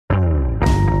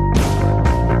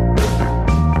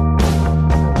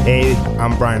Hey,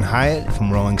 I'm Brian Hyatt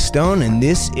from Rolling Stone, and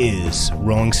this is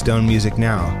Rolling Stone Music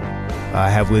Now. I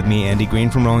have with me Andy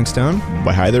Greene from Rolling Stone.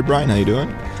 Well, hi there, Brian. How you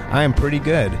doing? I am pretty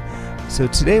good. So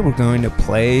today we're going to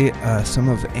play some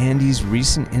of Andy's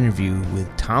recent interview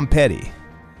with Tom Petty.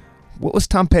 What was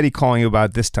Tom Petty calling you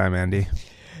about this time, Andy?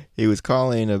 He was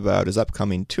calling about his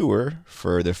upcoming tour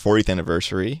for their 40th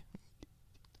anniversary,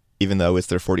 even though it's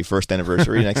their 41st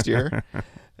anniversary next year.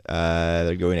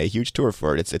 They're going a huge tour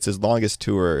for it. It's his longest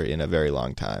tour in a very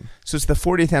long time. So it's the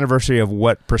 40th anniversary of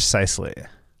what precisely?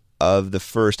 Of the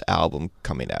first album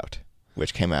coming out,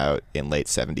 which came out in late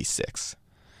 76.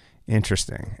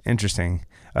 Interesting.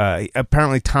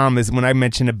 Apparently Tom is, when I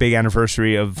mentioned a big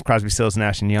anniversary of Crosby, Stills,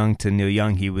 Nash & Young to Neil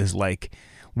Young, he was like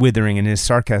withering in his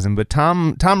sarcasm. But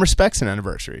Tom respects an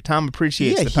anniversary. Tom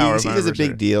appreciates the power of an anniversary. It is a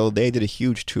big deal. They did a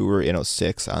huge tour in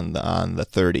 06 on the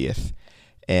 30th.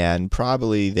 And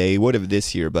probably they would have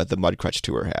this year, but the Mudcrutch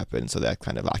tour happened, so that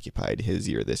kind of occupied his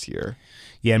year this year.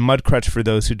 Yeah, and Mudcrutch, for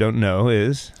those who don't know,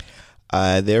 is?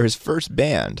 They're his first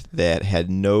band that had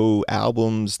no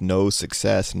albums, no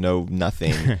success, no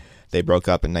nothing. They broke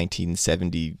up in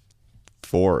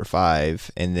 1974 or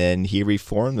 5, and then he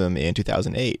reformed them in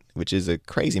 2008, which is a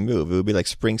crazy move. It would be like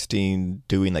Springsteen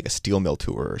doing like a steel mill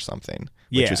tour or something,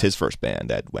 which was his first band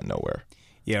that went nowhere.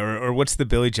 Yeah, or what's the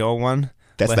Billy Joel one?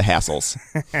 That's the Hassles.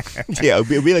 Yeah, it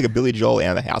would be like a Billy Joel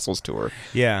and the Hassles tour.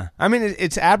 Yeah. I mean,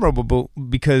 it's admirable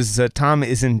because Tom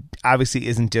isn't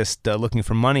just looking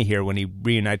for money here when he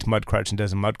reunites Mudcrutch and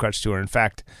does a Mudcrutch tour. In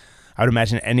fact, I would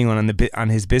imagine anyone on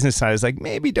his business side is like,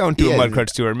 maybe don't do a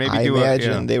Mudcrutch tour. I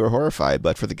imagine they were horrified.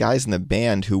 But for the guys in the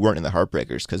band who weren't in the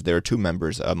Heartbreakers, because there are two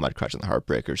members of Mudcrutch and the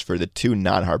Heartbreakers, for the two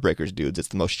non-Heartbreakers dudes, it's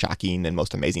the most shocking and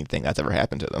most amazing thing that's ever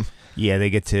happened to them. Yeah, they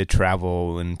get to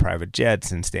travel in private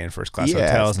jets and stay in first-class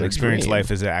hotels and experience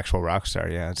life as an actual rock star.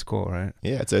 Yeah, it's cool, right?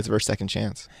 Yeah, it's their second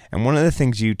chance. And one of the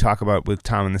things you talk about with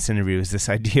Tom in this interview is this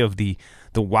idea of the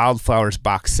Wildflowers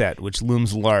box set, which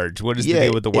looms large. What is the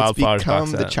deal with the Wildflowers box set?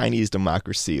 It's become the Chinese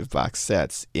democracy of box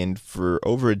sets. And for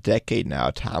over a decade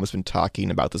now, Tom's been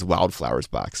talking about this Wildflowers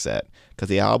box set because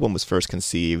the album was first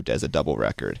conceived as a double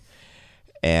record.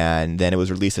 And then it was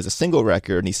released as a single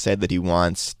record, and he said that he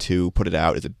wants to put it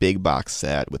out as a big box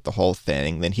set with the whole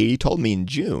thing. Then he told me in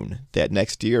June that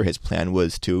next year his plan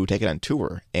was to take it on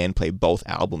tour and play both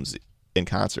albums in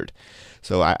concert.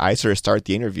 So I sort of start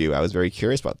the interview. I was very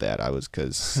curious about that.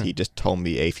 Because he just told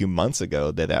me a few months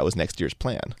ago that was next year's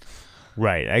plan.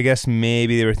 Right. I guess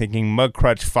maybe they were thinking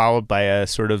Mudcrutch followed by a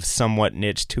sort of somewhat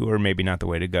niche tour, maybe not the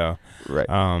way to go. Right.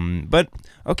 But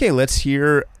okay, let's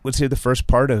hear the first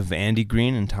part of Andy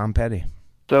Greene and Tom Petty.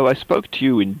 So I spoke to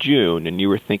you in June, and you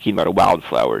were thinking about a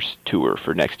Wildflowers tour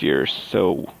for next year.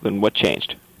 So then what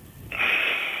changed?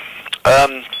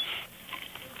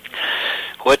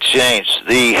 What changed?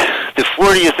 The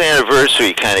 40th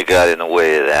anniversary kind of got in the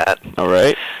way of that. All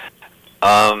right.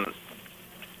 I'm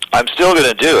still going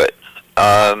to do it.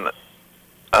 But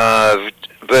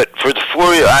for the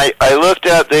 40th, I looked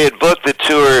out, they had booked the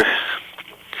tour,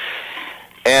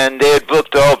 and they had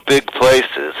booked all big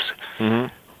places. Mm-hmm.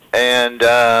 And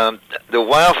the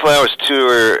Wildflowers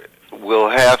tour will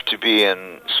have to be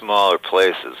in smaller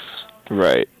places.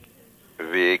 Right.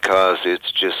 Because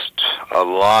it's just, a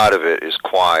lot of it is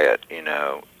quiet,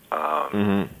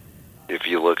 If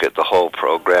you look at the whole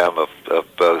program of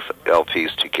both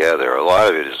LPs together, a lot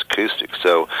of it is acoustic.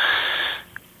 So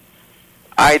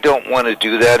I don't want to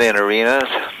do that in arenas.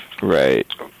 Right.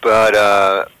 But,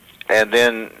 and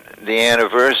then the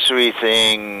anniversary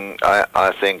thing,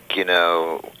 I think,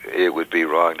 it would be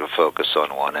wrong to focus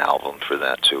on one album for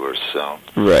that tour. So.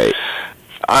 Right.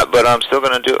 But I'm still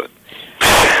going to do it.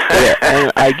 Yeah,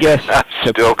 and I guess I'm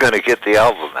still going to get the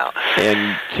album out.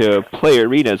 And to play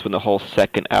arenas when the whole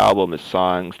second album is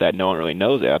songs that no one really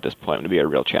knows at this point would be a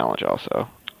real challenge also.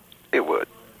 It would.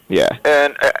 Yeah.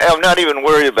 And I'm not even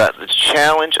worried about the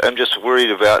challenge. I'm just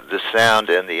worried about the sound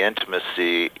and the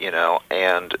intimacy,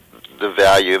 and the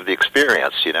value of the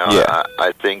experience, Yeah.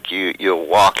 I think you'll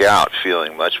walk out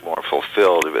feeling much more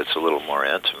fulfilled if it's a little more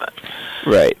intimate.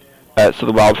 Right. So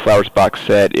the Wildflowers box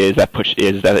set, is that pushed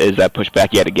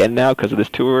back yet again now because of this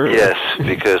tour? Yes,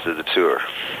 because of the tour.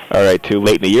 All right, too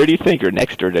late in the year, do you think, or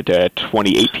next, or to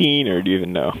 2018, or do you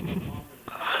even know?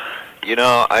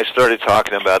 I started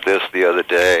talking about this the other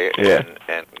day, yeah.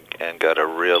 and got a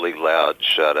really loud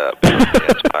shut up in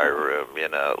the entire room,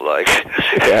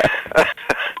 Yeah.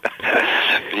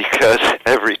 Because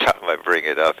every time I bring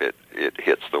it up, it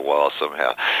hits the wall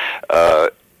somehow.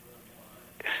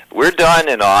 We're done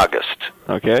in August.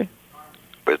 Okay.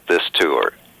 With this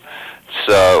tour.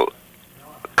 So,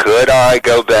 could I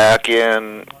go back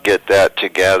in, get that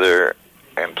together,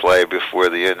 and play before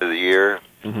the end of the year,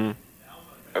 Mm-hmm.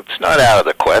 it's not out of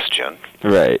the question.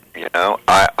 Right. You know,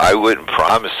 I wouldn't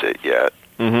promise it yet,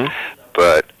 Mm-hmm.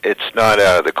 but it's not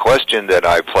out of the question that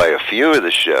I play a few of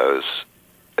the shows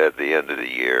at the end of the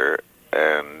year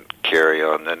and carry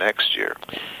on the next year.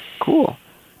 Cool.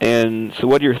 And so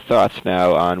what are your thoughts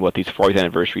now on what these 40th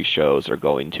anniversary shows are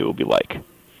going to be like?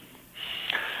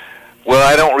 Well,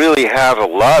 I don't really have a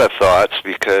lot of thoughts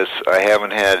because I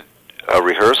haven't had a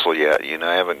rehearsal yet. You know,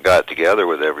 I haven't got together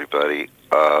with everybody.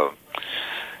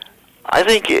 I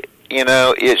think it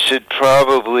should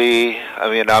probably. I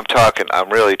mean, I'm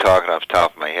really talking off the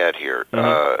top of my head here,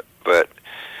 but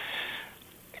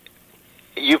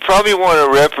you probably want to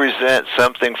represent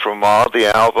something from all the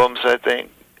albums, I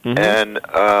think, and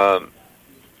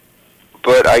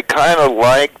but I kind of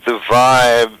like the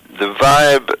vibe. The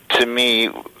vibe to me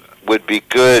would be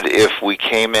good if we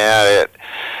came at it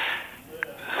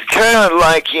kind of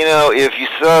like, if you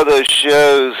saw those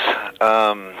shows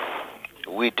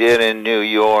we did in New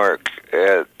York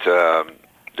at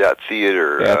that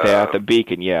theater. At the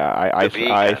Beacon, yeah. I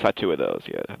Beacon. saw two of those,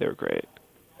 yeah. They were great.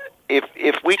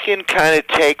 If we can kind of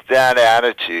take that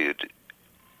attitude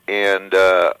and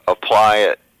apply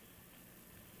it,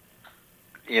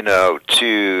 to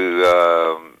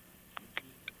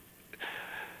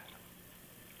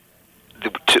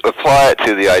apply it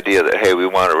to the idea that, hey, we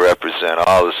want to represent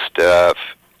all the stuff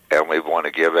and we want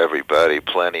to give everybody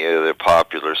plenty of their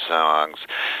popular songs,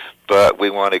 but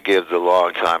we want to give the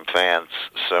longtime fans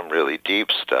some really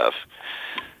deep stuff.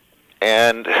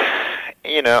 And,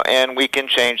 and we can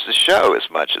change the show as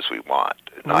much as we want,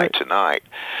 night to night.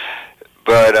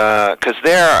 But, because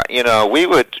there, we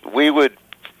would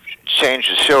change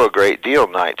the show a great deal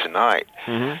night to night.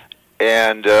 Mm-hmm.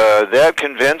 And that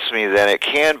convinced me that it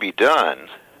can be done.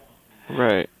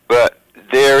 Right. But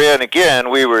therein,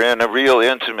 again, we were in a real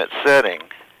intimate setting.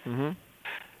 Mm-hmm.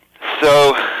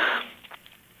 So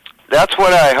that's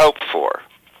what I hope for.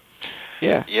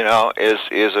 Yeah.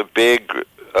 Is a big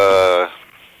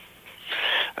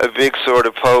sort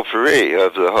of potpourri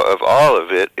of all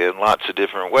of it in lots of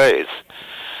different ways.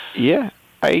 Yeah.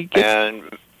 And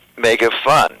make it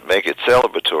fun, make it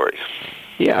celebratory.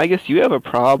 Yeah, I guess you have a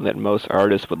problem that most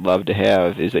artists would love to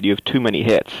have, is that you have too many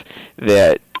hits.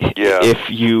 That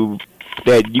you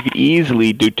could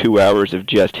easily do 2 hours of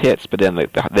just hits, but then the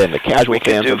casual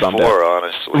fans are bummed out. We could do 4,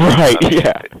 honestly. Right. I mean,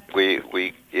 yeah.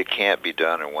 It can't be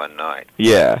done in one night.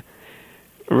 Yeah.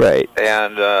 Right.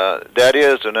 And that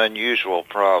is an unusual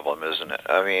problem, isn't it?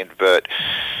 I mean, but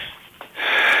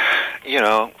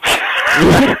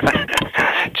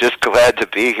just glad to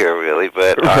be here, really.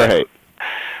 But right.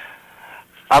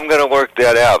 I'm going to work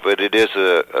that out, but it is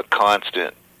a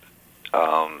constant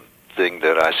thing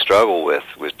that I struggle with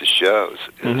the shows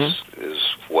is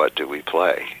what do we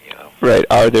play, Right.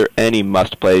 Are there any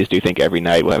must-plays, do you think, every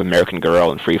night? We'll have American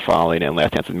Girl and Free Falling and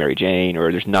Last Dance with Mary Jane,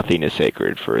 or there's nothing as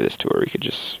sacred for this tour? You could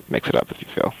just mix it up if you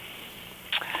feel.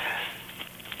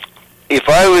 If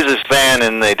I was a fan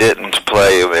and they didn't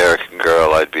play American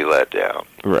Girl, I'd be let down.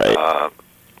 Right.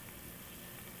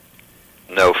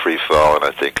 No Free Falling, I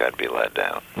think I'd be let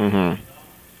down. Mm-hmm.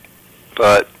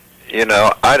 But,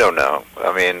 I don't know.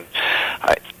 I mean,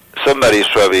 somebody's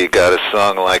probably got a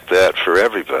song like that for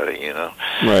everybody,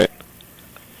 Right.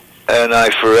 And I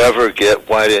forever get,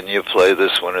 why didn't you play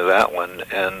this one or that one?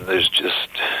 And it's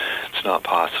not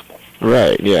possible.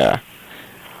 Right, yeah.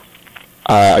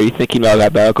 Are you thinking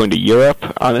about going to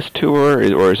Europe on this tour,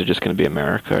 or is it just going to be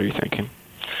America, are you thinking?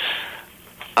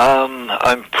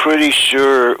 I'm pretty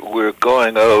sure we're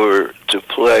going over to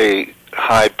play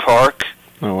Hyde Park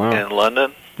in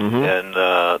London in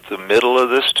the middle of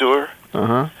this tour.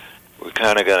 Uh-huh. We're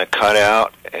kind of going to cut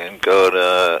out and go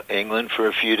to England for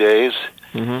a few days.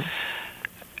 Mm-hmm.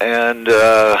 And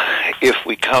if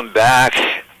we come back,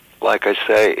 like I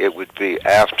say, it would be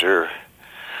after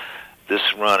this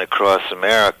run across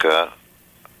America,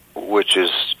 which is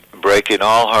breaking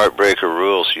all Heartbreaker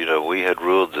rules. We had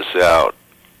ruled this out,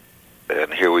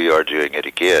 and here we are doing it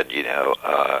again.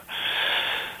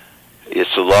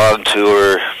 It's a long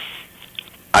tour.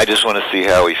 I just want to see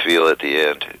how we feel at the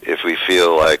end. If we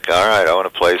feel like, all right, I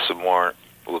want to play some more,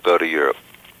 we'll go to Europe.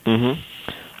 Mm-hmm.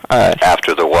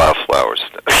 After the Wildflowers.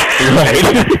 Right.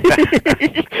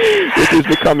 This is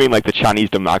becoming like the Chinese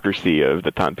democracy of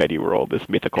the Tom Petty world, this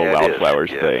mythical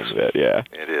Wildflowers thing.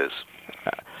 It is.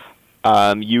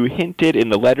 You hinted in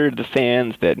the letter to the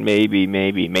fans that maybe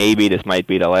this might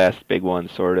be the last big one,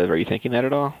 sort of. Are you thinking that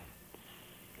at all?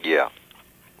 Yeah.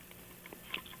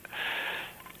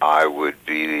 I would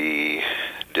be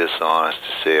dishonest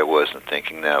to say I wasn't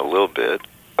thinking that a little bit.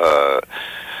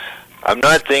 I I'm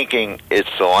not thinking it's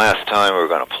the last time we're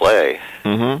going to play.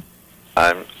 Mm-hmm.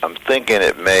 I'm thinking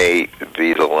it may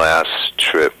be the last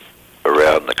trip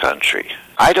around the country.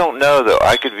 I don't know, though.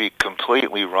 I could be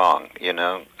completely wrong, you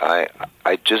know. I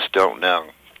just don't know,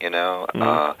 you know.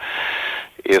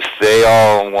 If they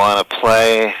all want to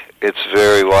play, it's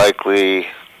very likely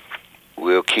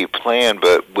we'll keep playing,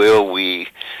 but will we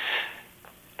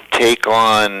take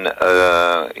on,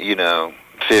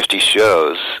 50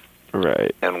 shows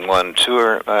Right. in one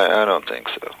tour? I don't think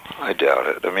so. I doubt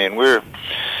it. I mean, we're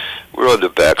on the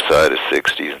backside of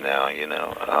 60s now, you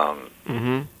know.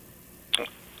 Mm-hmm.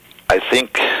 I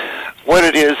think what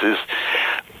it is,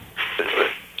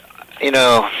 you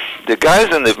know, the guys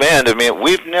in the band, I mean,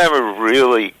 we've never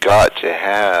really got to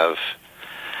have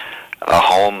a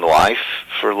home life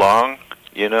for long,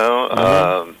 you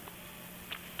know,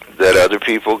 that other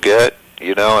people get,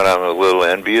 you know, and I'm a little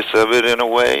envious of it in a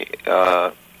way.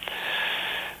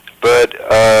 But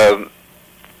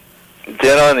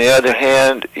then on the other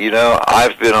hand, you know,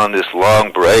 I've been on this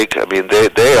long break. I mean,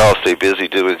 they all stay busy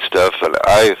doing stuff, and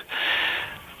I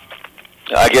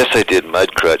guess I did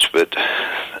Mudcrutch, but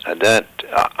that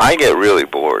I get really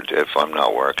bored if I'm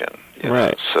not working. You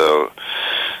know? So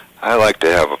I like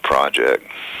to have a project.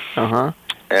 Uh-huh.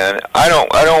 And I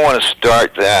don't want to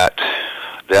start that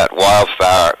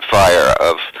wildfire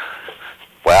of,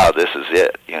 wow, this is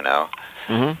it, you know.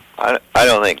 Mm-hmm. I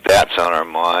don't think that's on our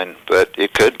mind, but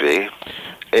it could be.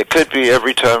 It could be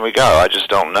every time we go. I just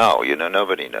don't know. You know,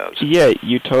 nobody knows. Yeah,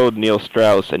 you told Neil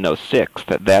Strauss in '06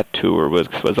 that tour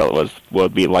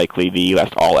would be likely the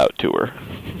last all-out tour.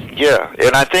 Yeah,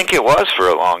 and I think it was for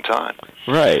a long time.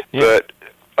 Right. Yeah.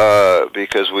 But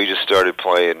because we just started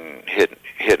playing hit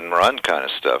and run kind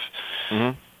of stuff,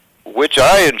 which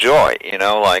I enjoy. You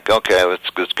know, like, okay, let's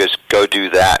just go do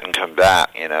that and come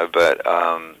back. You know, but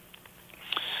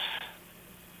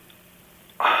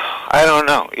I don't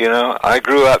know. You know, I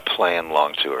grew up playing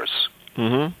long tours.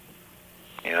 Mm-hmm.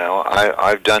 You know,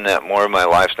 I've done that more in my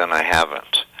life than I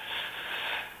haven't,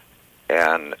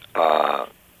 and I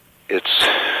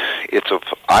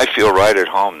feel right at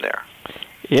home there.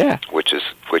 Yeah. Which is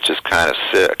kind of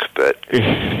sick, but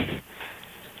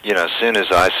you know, as soon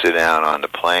as I sit down on the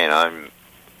plane, I'm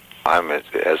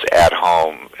as at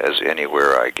home as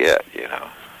anywhere I get. You know.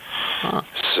 Huh.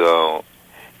 So.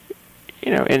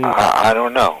 You know, and I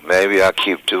don't know. Maybe I'll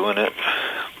keep doing it.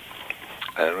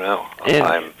 I don't know.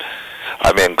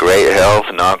 I'm in great health,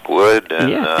 knock wood,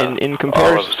 and and in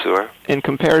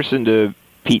comparison to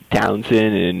Pete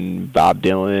Townsend and Bob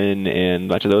Dylan and a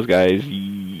bunch of those guys,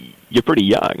 you're pretty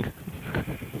young.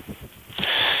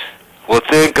 Well,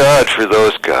 thank God for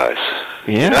those guys.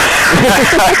 Yeah.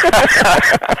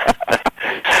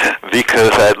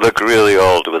 Because I'd look really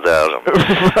old without them.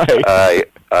 Right.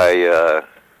 I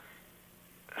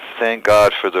thank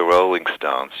God for the Rolling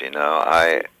Stones, you know.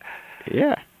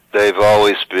 They've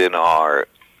always been our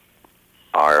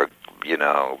you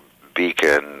know,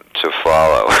 beacon to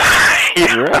follow.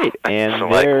 Right. And so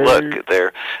like, look,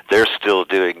 they're still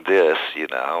doing this, you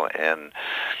know, and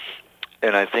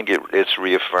I think it's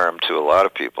reaffirmed to a lot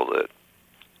of people that,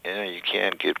 you know, you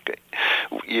can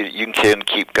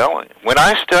keep going. When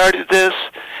I started this,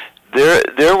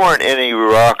 there weren't any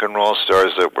rock and roll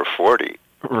stars that were 40.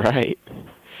 Right.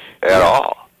 At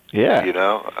all. Yeah. You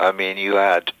know, I mean, you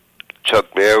had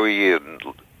Chuck Berry and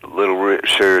Little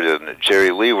Richard and Jerry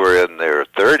Lee were in their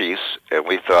 30s, and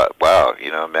we thought, wow,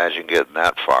 you know, imagine getting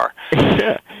that far.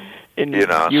 Yeah. And you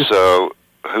know, so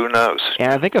who knows?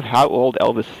 And I think of how old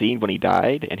Elvis seemed when he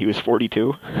died, and he was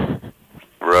 42.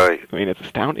 Right. I mean, it's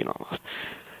astounding almost.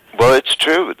 Well, it's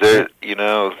true. You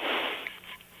know,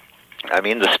 I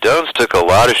mean, the Stones took a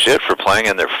lot of shit for playing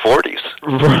in their 40s.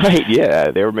 Right,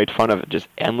 yeah. They were made fun of just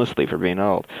endlessly for being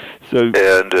old. So,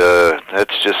 and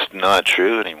that's just not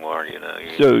true anymore, you know.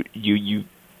 So,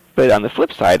 but on the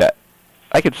flip side,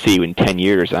 I could see you in 10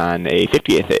 years on a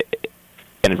 50th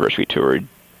anniversary tour. Do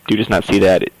you just not see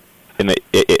that in the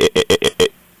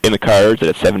cards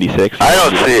at 76? I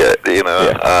don't see it, you know.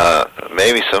 Yeah.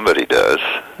 Maybe somebody does.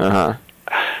 Uh-huh.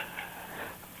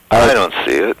 I don't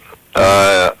see it.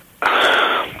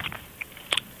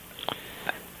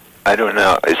 I don't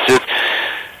know. It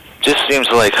just seems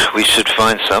like we should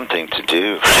find something to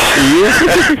do.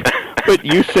 But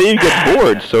you say you get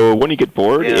bored, so when you get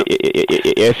bored,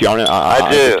 if you're on a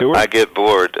tour? I get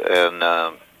bored, and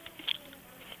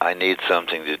I need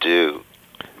something to do,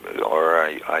 or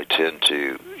I tend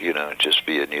to, you know, just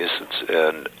be a nuisance.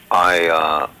 And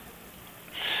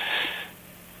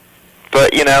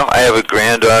but, you know, I have a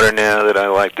granddaughter now that I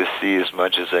like to see as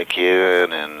much as I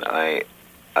can, and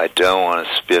I don't want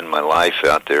to spend my life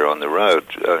out there on the road.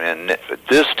 I mean,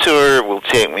 this tour will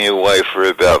take me away for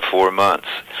about 4 months.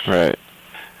 Right.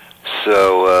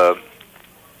 So,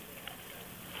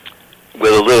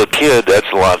 with a little kid,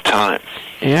 that's a lot of time.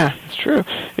 Yeah, it's true.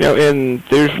 You know, and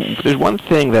there's one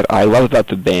thing that I love about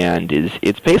the band is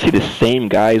it's basically the same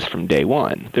guys from day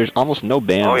one. There's almost no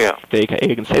band. Oh, yeah. They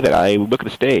can say that. I look at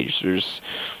the stage. There's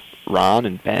Ron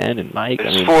and Ben and Mike.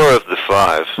 It's 4 of the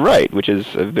 5. Right, which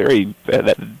is a very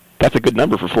that's a good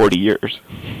number for 40 years.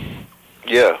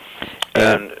 Yeah.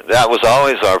 And that was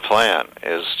always our plan,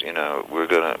 is, we're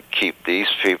going to keep these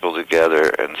people together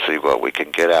and see what we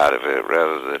can get out of it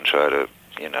rather than try to,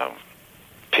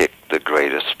 pick the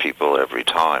greatest people every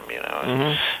time,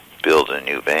 and build a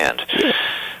new band. Yeah.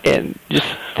 And just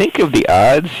think of the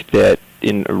odds that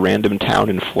in a random town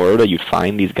in Florida you'd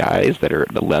find these guys that are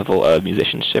the level of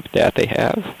musicianship that they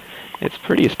have. It's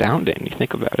pretty astounding. You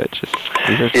think about it.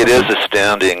 It is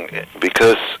astounding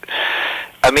because,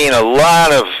 a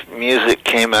lot of music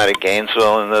came out of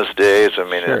Gainesville in those days.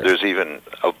 Sure. There's even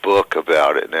a book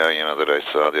about it now, that I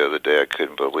saw the other day. I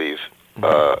couldn't believe.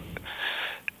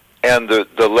 And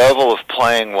the level of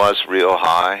playing was real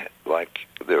high. Like,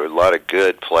 there were a lot of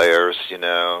good players,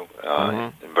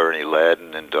 Bernie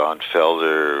Ledden and Don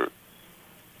Felder.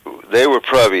 They were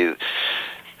probably,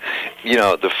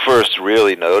 the first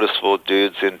really noticeable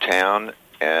dudes in town,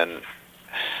 and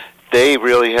they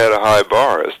really had a high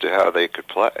bar as to how they could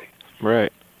play.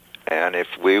 Right. And if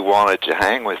we wanted to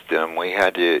hang with them, we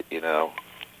had to,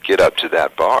 get up to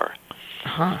that bar.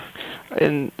 Huh.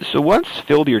 And so what's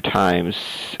filled your times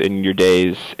in your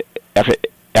days after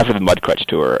the Mudcrutch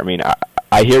tour?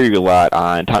 I hear you a lot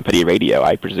on Tom Petty radio.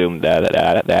 I presume that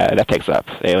takes up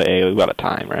a lot of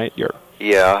time, right?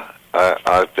 Yeah,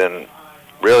 I've been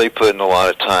really putting a lot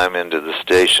of time into the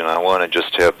station. I want to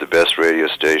just have the best radio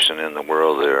station in the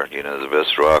world there, the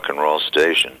best rock and roll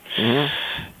station. Mm-hmm.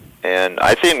 And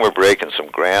I think we're breaking some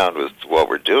ground with what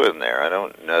we're doing there. I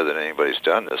don't know that anybody's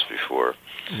done this before.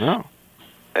 No.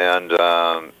 And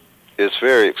it's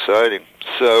very exciting.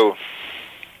 So,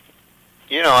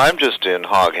 I'm just in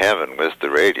hog heaven with the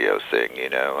radio thing.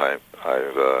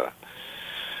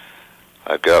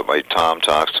 I've got my Tom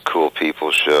Talks to Cool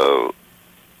People show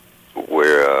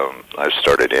where I've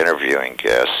started interviewing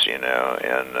guests, and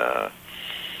I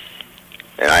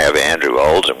have Andrew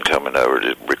Oldham coming over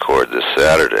to record this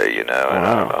Saturday, and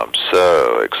I'm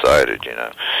so excited,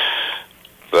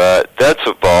 But that's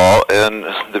a ball, and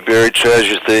the Buried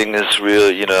Treasure thing is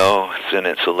really, it's in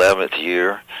its 11th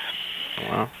year.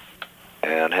 Wow.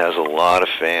 And has a lot of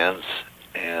fans,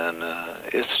 and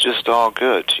it's just all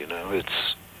good,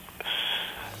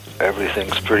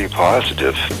 everything's pretty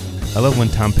positive. I love when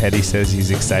Tom Petty says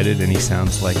he's excited and he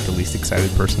sounds like the least excited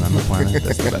person on the planet.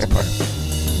 That's the best part.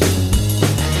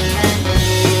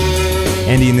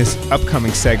 Andy, in this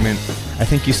upcoming segment, I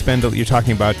think you're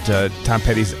talking about Tom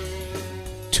Petty's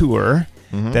tour.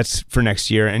 Mm-hmm. That's for next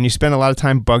year, and you spend a lot of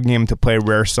time bugging him to play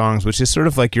rare songs, which is sort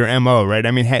of like your MO, right?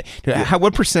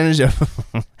 What percentage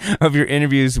of your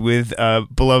interviews with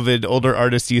beloved older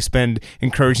artists do you spend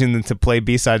encouraging them to play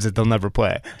B-sides that they'll never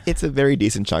play? It's a very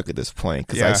decent chunk at this point,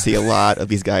 because I see a lot of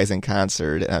these guys in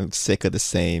concert, and I'm sick of the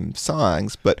same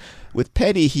songs. But with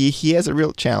Petty, he has a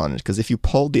real challenge, because if you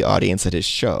polled the audience at his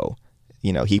show,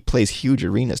 he plays huge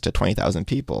arenas to 20,000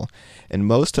 people, and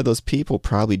most of those people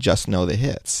probably just know the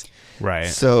hits. Right.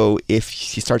 So if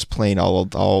he starts playing all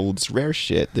this rare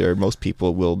shit, most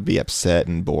people will be upset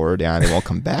and bored, and they won't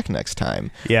come back next time.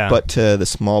 Yeah. But to the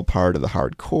small part of the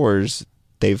hardcores,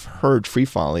 they've heard Free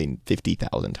Falling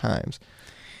 50,000 times.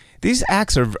 These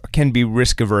acts can be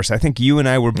risk averse. I think you and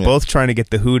I were both trying to get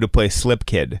The Who to play Slip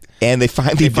Kid. And they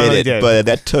finally did it, but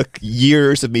that took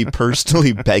years of me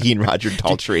personally begging Roger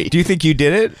Daltrey. Do you think you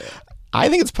did it? I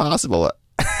think it's possible.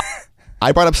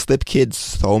 I brought up Slip Kid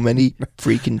so many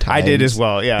freaking times. I did as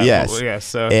well, yeah. Yes.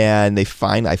 So. And I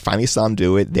finally saw them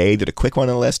do it. They did a quick one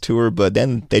on the last tour, but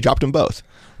then they dropped them both.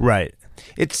 Right.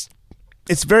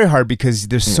 It's very hard because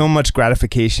there's so much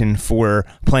gratification for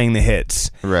playing the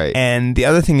hits. Right. And the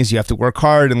other thing is you have to work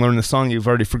hard and learn the song you've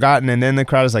already forgotten, and then the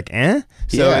crowd is like, eh?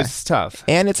 So it's tough.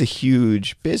 And it's a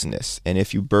huge business. And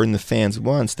if you burn the fans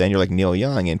once, then you're like Neil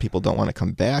Young, and people don't want to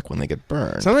come back when they get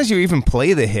burned. Sometimes you even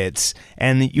play the hits,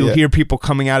 and you'll hear people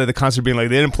coming out of the concert being like,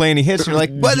 they didn't play any hits. And you're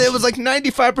like, but it was like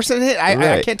 95% hit.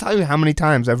 I can't tell you how many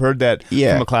times I've heard that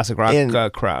from a classic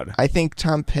rock crowd. I think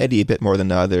Tom Petty, a bit more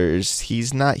than others,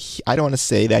 I don't want to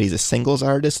say that he's a singles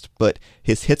artist, but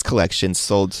his hits collection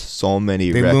sold so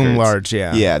many records. They loom large,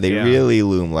 yeah. Yeah, they really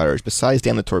loom large. Besides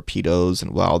Damn the Torpedoes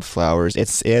and Wildflowers,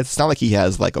 it's not like he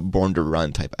has like a Born to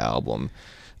Run type album.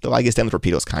 Though I guess Stand with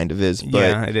Torpedoes kind of is. But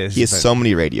yeah, it is. He has so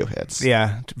many radio hits.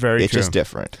 Yeah, very It's true. just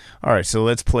different. All right, so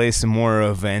let's play some more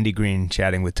of Andy Greene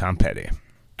chatting with Tom Petty.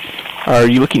 Are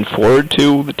you looking forward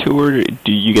to the tour?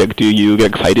 Do you get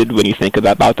excited when you think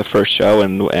about the first show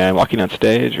and walking on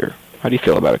stage, or how do you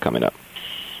feel about it coming up?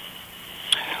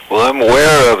 Well, I'm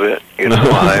aware of it. You know,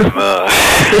 I'm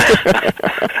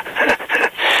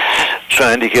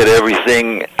trying to get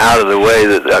everything out of the way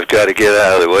that I've got to get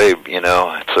out of the way, you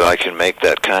know, so I can make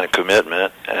that kind of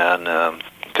commitment. And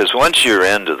because once you're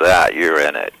into that, you're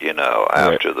in it. You know,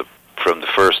 from the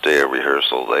first day of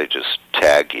rehearsal, they just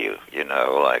tag you. You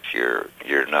know, like you're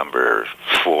number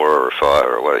 4 or 5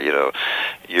 or what. You know,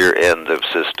 you're in the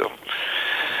system.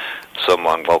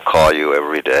 Someone will call you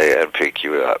every day and pick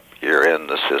you up. You're in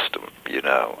the system, you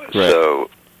know. Right. So,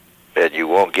 and you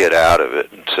won't get out of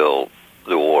it until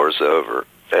the war's over.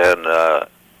 And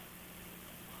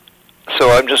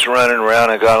so I'm just running around.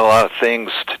 I got a lot of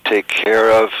things to take care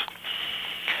of.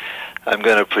 I'm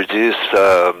going to produce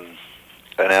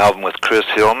an album with Chris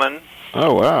Hillman.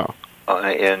 Oh, wow.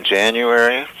 In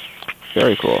January.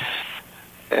 Very cool.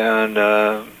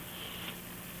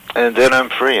 And then I'm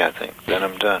free, I think. Then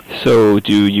I'm done. So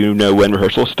do you know when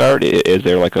rehearsals start? Is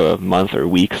there like a month or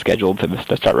week scheduled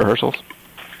to start rehearsals?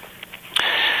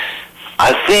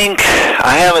 I think,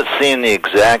 I haven't seen the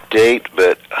exact date,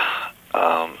 but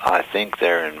I think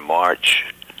they're in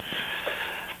March.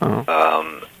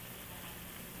 Uh-huh.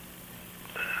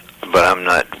 But I'm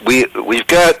not, we've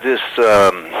got this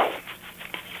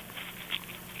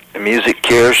Music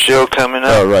Care show coming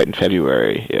up. Oh, right, in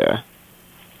February, yeah.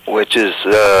 Which is,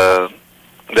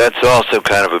 that's also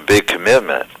kind of a big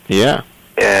commitment. Yeah.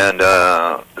 And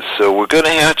so we're going to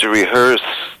have to rehearse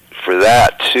for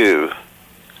that, too.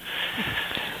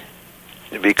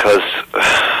 Because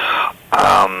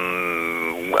I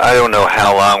don't know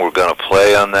how long we're going to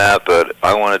play on that, but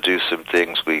I want to do some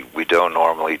things we don't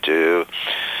normally do.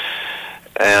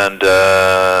 And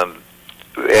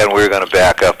we're going to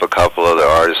back up a couple other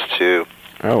artists, too.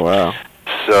 Oh, wow.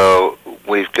 So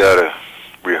we've got to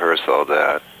rehearse all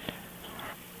that.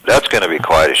 That's going to be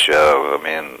quite a show. I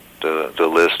mean, the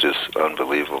list is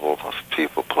unbelievable of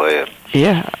people playing.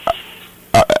 Yeah.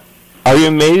 Are you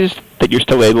amazed that you're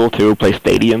still able to play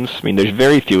stadiums? I mean, there's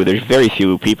very few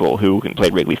people who can play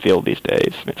Wrigley Field these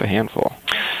days. It's a handful.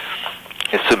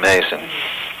 It's amazing.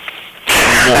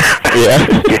 Yeah.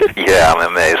 Yeah, I'm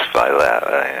amazed by that.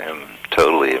 I am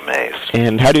totally amazed.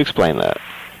 And how do you explain that?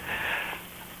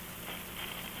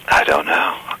 I don't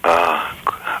know.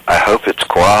 I hope it's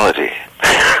quality.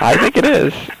 I think it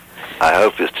is. I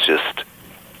hope it's just,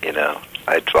 you know,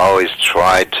 I've always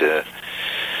tried to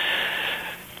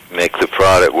make the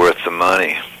product worth the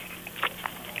money.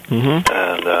 Mm-hmm.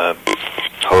 And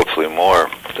hopefully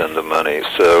more than the money.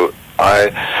 So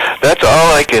that's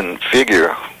all I can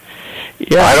figure.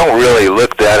 Yeah. I don't really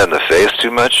look that in the face too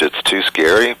much. It's too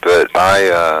scary. But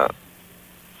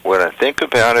when I think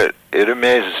about it, it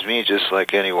amazes me just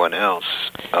like anyone else.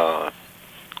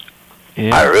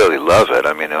 Yeah. I really love it.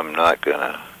 I mean, I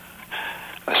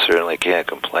certainly can't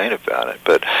complain about it.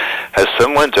 But has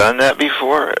someone done that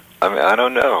before? I mean, I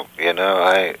don't know. You know,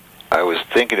 I was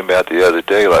thinking about the other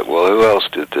day, like, well, who else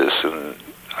did this? And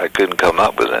I couldn't come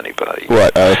up with anybody.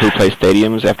 What, who plays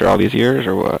stadiums after all these years,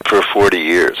 or what? For 40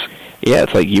 years. Yeah,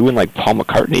 it's like you and, like, Paul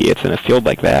McCartney. It's in a field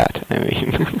like that. I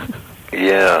mean...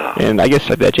 Yeah. And I guess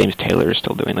I bet James Taylor is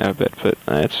still doing that a bit, but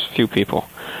it's few people.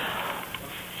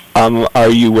 Are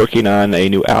you working on a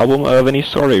new album of any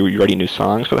sort? Are you writing new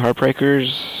songs for the Heartbreakers?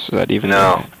 Is that even...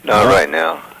 No, not right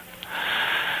now.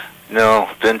 No,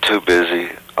 been too busy.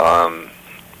 But,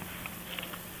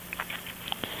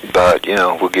 you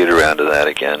know, we'll get around to that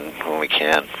again when we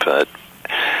can. But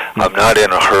I'm not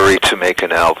in a hurry to make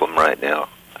an album right now.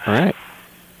 All right.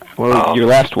 Well, your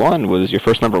last one was your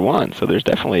first number one, so there's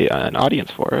definitely an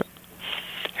audience for it.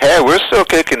 Hey, we're still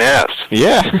kicking ass.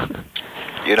 Yeah.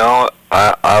 You know,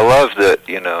 I love that,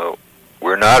 you know,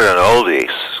 we're not an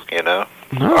oldies, you know.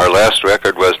 No. Our last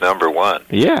record was number one.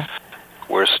 Yeah.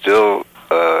 We're still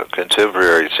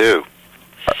contemporary, too.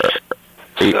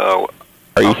 So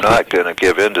I'm not going to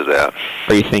give in to that.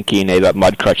 Are you thinking about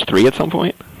Mudcrutch 3 at some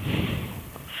point?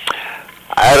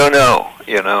 I don't know.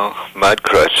 You know,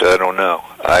 Mudcrutch, I don't know.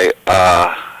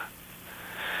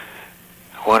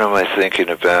 What am I thinking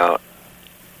about?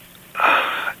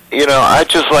 You know, I'd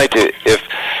just like to,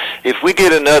 if we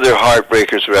get another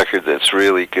Heartbreakers record that's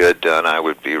really good done, I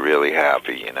would be really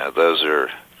happy. You know, those are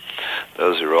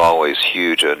always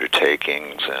huge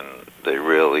undertakings, and they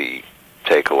really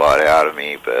take a lot out of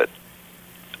me. But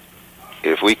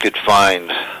if we could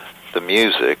find the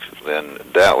music, then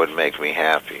that would make me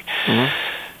happy.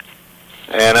 Mm-hmm.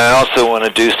 And I also want to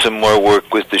do some more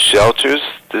work with the Shelters,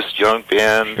 this young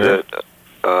band Sure.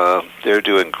 that they're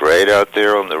doing great out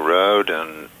there on the road,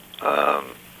 and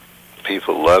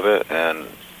people love it. And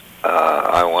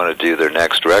I want to do their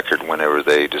next record whenever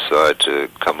they decide to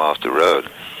come off the road.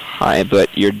 Hi, but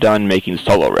you're done making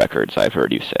solo records, I've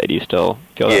heard you say. Do you still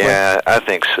feel that way? Yeah, I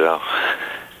think so.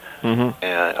 Mm-hmm.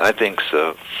 Yeah, I think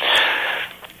so.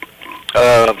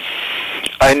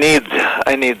 I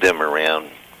need them around.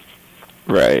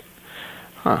 Right.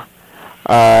 Huh.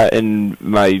 And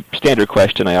my standard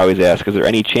question I always ask, is there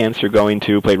any chance you're going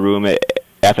to play Room at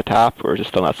the Top, or is it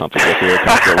still not something that you're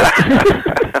comfortable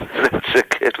with? That's a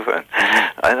good one.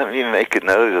 I don't even make a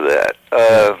note of that.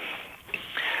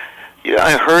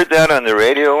 I heard that on the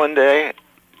radio one day,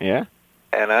 Yeah?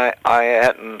 and I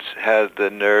hadn't had the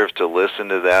nerve to listen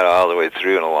to that all the way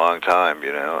through in a long time,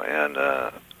 and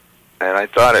I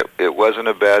thought it wasn't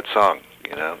a bad song,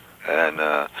 and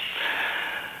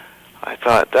I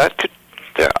thought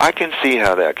I can see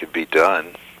how that could be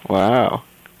done. Wow.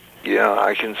 Yeah,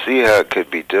 I can see how it could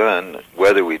be done.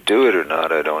 Whether we do it or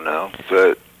not, I don't know,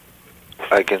 but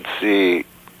I can see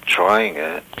trying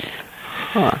it.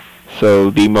 Huh. So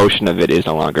the emotion of it is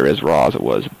no longer as raw as it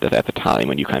was at the time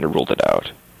when you kind of ruled it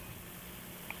out.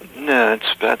 No,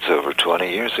 that's over 20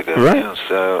 years ago. Right. Now,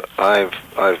 so I've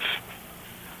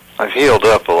healed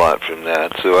up a lot from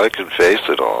that, so I can face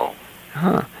it all.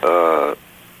 Huh.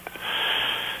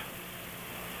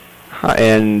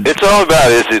 And It's all about,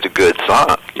 is it a good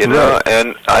song, Right.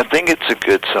 And I think it's a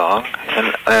good song,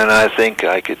 and I think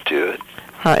I could do it.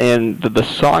 and the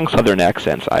song Southern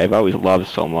Accents I've always loved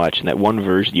so much, and that one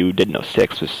version you did in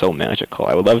 06 was so magical.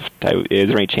 I would love is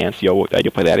there any chance you'll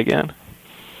play that again?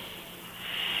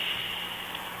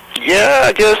 Yeah,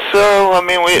 I guess so. I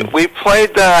mean, we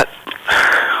played that.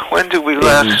 When did we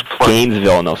last play?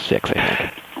 Gainesville in 06, I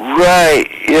think. Right,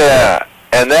 yeah.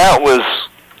 And that was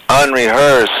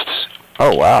unrehearsed,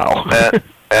 Oh, wow.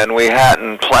 and we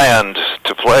hadn't planned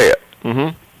to play it.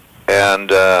 Mm-hmm.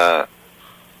 And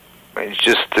we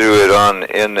just threw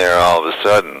it in there all of a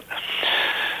sudden.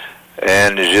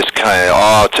 And it just kind of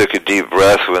all took a deep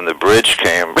breath when the bridge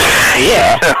came.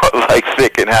 Yeah. Like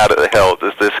thinking, how the hell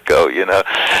does this go,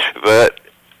 But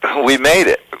we made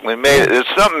it. There's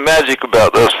something magic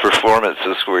about those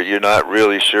performances where you're not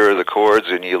really sure of the chords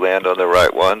and you land on the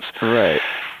right ones. Right.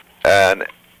 And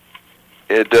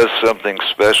it does something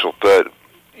special. But,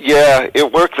 yeah,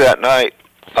 it worked that night.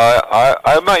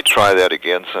 I might try that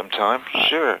again sometime.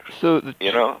 Sure. So the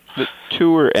The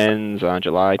tour ends on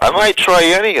July 20th. I might try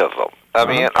any of them. I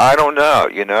mean, I don't know.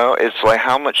 It's like,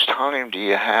 how much time do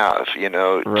you have?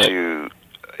 Right. To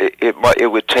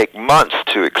it would take months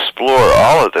to explore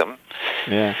all of them.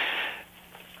 Yeah.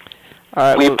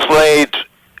 We played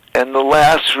in the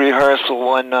last rehearsal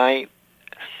one night.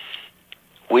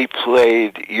 We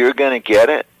played "You're Gonna Get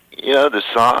It," the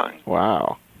song.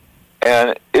 Wow.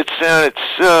 And it sounded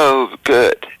so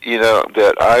good,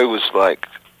 that I was like,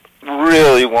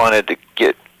 really wanted to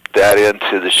get that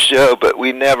into the show, but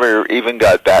we never even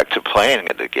got back to playing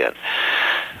it again.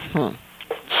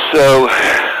 So,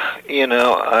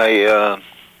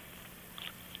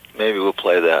 maybe we'll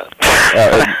play that.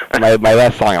 My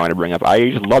last song I want to bring up, I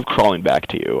love "Crawling Back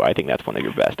to You." I think that's one of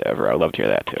your best ever. I'd love to hear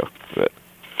that too. But,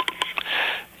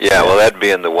 yeah, well, that'd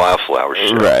be in the Wildflowers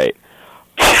show. Right.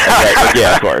 Right,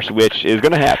 yeah, of course, which is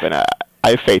going to happen. I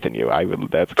have faith in you.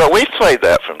 But we played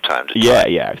that from time to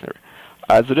time. Yeah.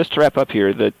 So just to wrap up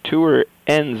here, the tour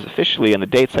ends officially on the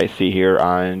dates I see here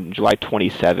on July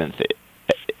 27th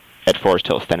at Forest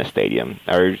Hill Stennis Stadium.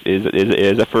 Is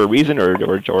that for a reason, or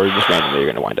just randomly you're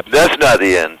going to wind up? That's not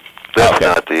the end. That's Okay.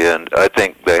 not the end. I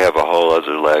think they have a whole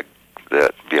other leg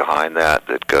behind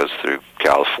that goes through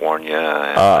California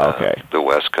and the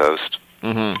West Coast.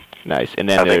 Mm-hmm. Nice. And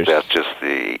then I think that's just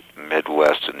the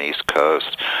Midwest and East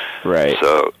Coast. Right.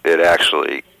 So it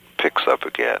actually picks up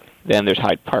again. Then there's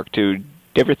Hyde Park too. Do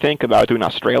you ever think about doing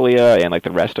Australia and like the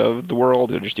rest of the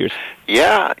world, or just yours?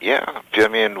 Yeah. I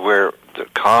mean, we're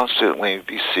constantly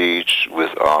besieged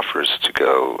with offers to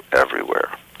go everywhere.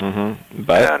 Mm-hmm.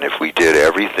 But and if we did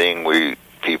everything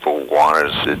people wanted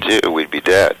us to do, we'd be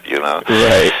dead.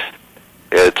 Right.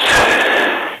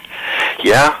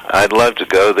 I'd love to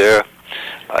go there.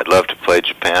 I'd love to play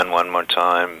Japan one more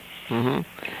time. Mm-hmm.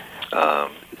 A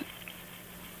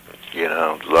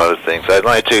lot of things. I'd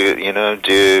like to,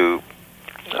 do.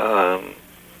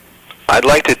 I'd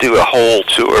like to do a whole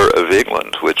tour of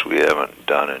England, which we haven't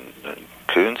done in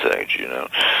Coon's age.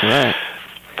 Right.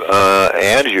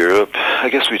 And Europe. I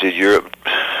guess we did Europe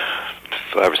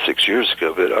 5 or 6 years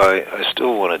ago, but I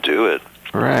still want to do it.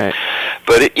 Right.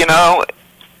 But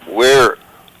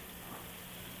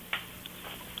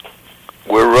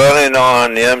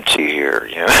on empty here,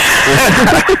 you know.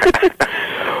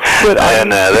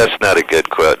 And that's not a good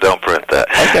quote. Don't print that.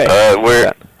 Okay.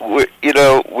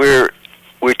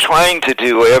 We're trying to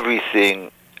do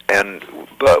everything,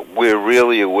 but we're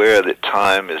really aware that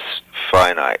time is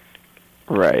finite.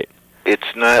 Right.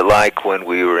 It's not like when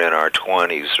we were in our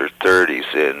 20s or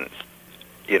 30s and,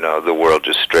 the world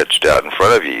just stretched out in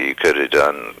front of you. You could have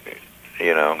done,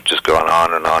 just gone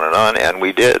on and on and on, and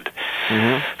we did.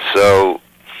 Mm-hmm. So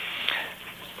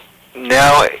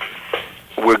now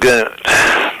we're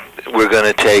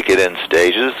gonna take it in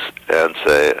stages and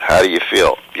say, how do you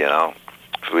feel?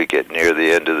 If we get near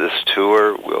the end of this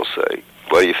tour, we'll say,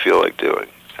 what do you feel like doing?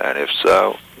 And if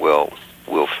so, we'll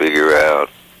figure out,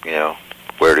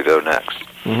 where to go next.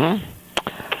 Mm-hmm.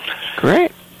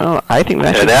 Great. Oh, I think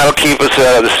that. And that'll keep us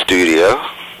out of the studio.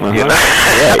 Uh-huh.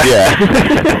 Yeah.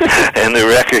 And the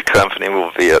record company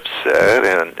will be upset,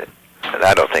 and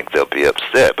I don't think they'll be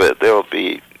upset, but they'll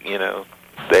be,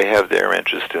 they have their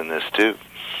interest in this too.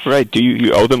 Right. Do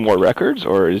you owe them more records,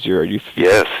 or are you?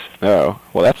 Yes. Oh,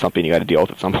 well, that's something you got to deal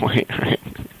with at some point, right?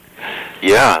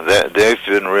 Yeah, they've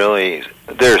been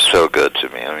they're so good to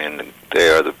me. I mean, they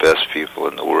are the best people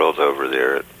in the world over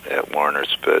there at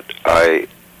Warner's, but I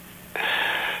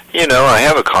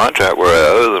have a contract where I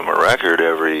owe them a record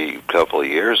every couple of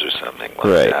years or something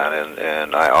like that,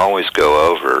 and I always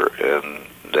go over, and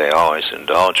they always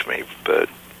indulge me, but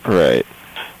right.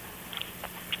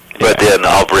 But then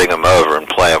I'll bring them over and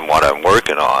play them what I'm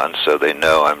working on, so they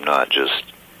know I'm not just,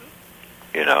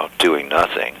 doing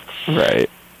nothing. Right.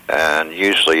 And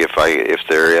usually, if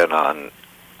they're in on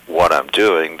what I'm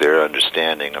doing, they're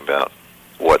understanding about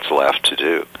what's left to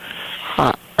do.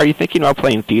 Huh. Are you thinking about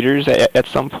playing theaters at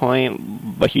some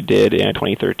point, like you did in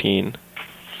 2013?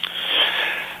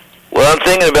 Well, I'm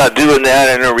thinking about doing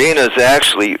that in arenas,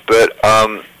 actually, but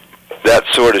that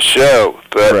sort of show.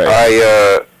 But right.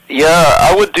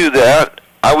 I would do that.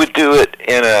 I would do it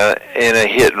in a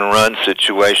hit and run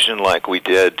situation like we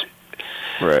did.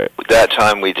 Right. That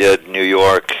time we did New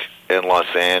York and Los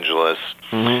Angeles.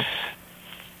 Mm-hmm.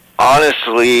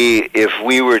 Honestly, if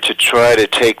we were to try to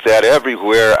take that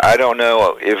everywhere, I don't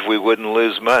know if we wouldn't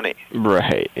lose money.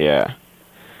 Right. Yeah.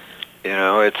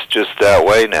 It's just that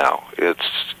way now.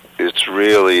 It's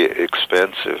really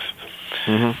expensive.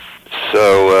 Mm-hmm.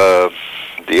 So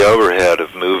the overhead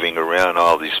of moving around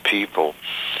all these people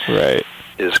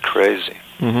is crazy.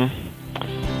 Mm-hmm.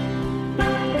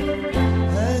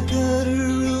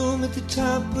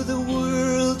 Top of the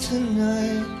world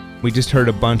tonight. We just heard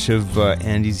a bunch of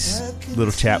Andy's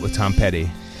little chat with Tom Petty,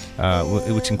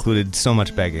 which included so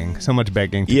much begging to play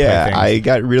things. I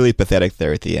got really pathetic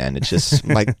there at the end. It's just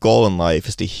my goal in life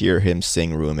is to hear him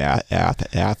sing "Room" at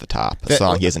the top, a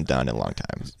song he hasn't done in a long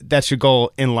time. That's your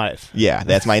goal in life. Yeah,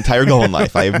 that's my entire goal in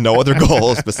life. I have no other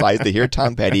goals besides to hear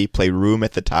Tom Petty play "Room"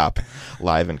 at the top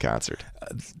live in concert.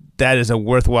 That is a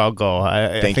worthwhile goal.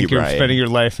 I think you're Brian. Spending your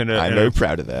life in I'm very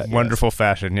proud of that. Wonderful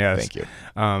fashion. Yes. Thank you.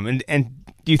 And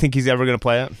do you think he's ever going to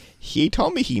play it? He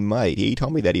told me he might. He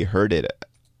told me that he heard it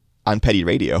on Petty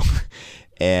Radio.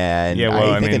 And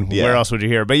where else would you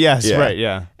hear? But yes, right,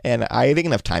 yeah. And I think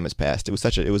enough time has passed. It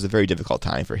was a very difficult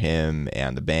time for him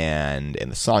and the band,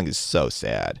 and the song is so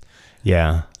sad.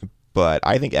 Yeah. But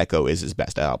I think Echo is his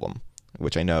best album,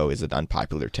 which I know is an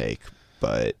unpopular take,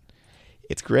 but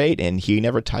it's great, and he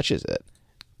never touches it.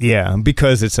 Yeah,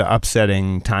 because it's an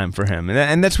upsetting time for him.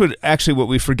 And that's what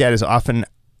we forget is often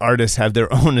artists have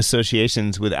their own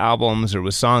associations with albums or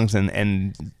with songs,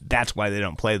 and that's why they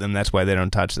don't play them. That's why they don't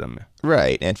touch them.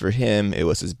 Right, and for him, it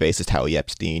was his bassist, Howie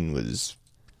Epstein, was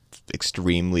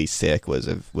extremely sick, was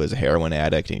a heroin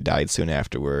addict, and he died soon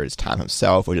afterwards. Tom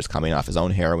himself was just coming off his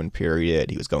own heroin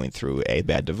period. He was going through a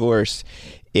bad divorce.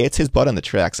 It's his Blood on the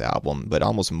Tracks album, but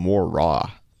almost more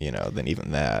raw, than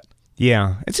even that.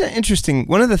 Yeah, it's interesting.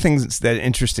 One of the things that's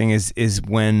interesting is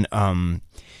when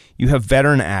you have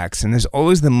veteran acts, and there's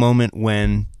always the moment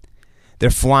when they're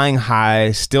flying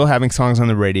high, still having songs on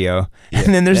the radio,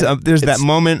 and then there's that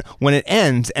moment when it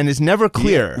ends, and it's never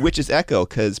clear. Yeah, which is Echo,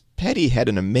 because Petty had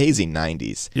an amazing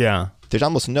 90s. Yeah. There's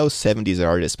almost no 70s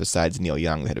artist besides Neil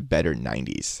Young that had a better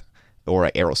 90s, or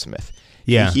Aerosmith.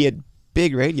 Yeah. He had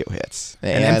big radio hits.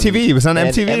 And MTV, he was on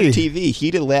MTV. MTV.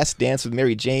 He did Last Dance with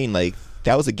Mary Jane,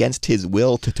 that was against his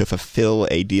will to fulfill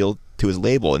a deal to his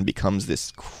label, and becomes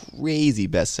this crazy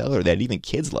bestseller that even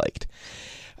kids liked.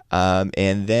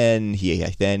 And then he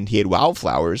had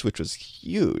Wildflowers, which was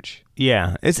huge.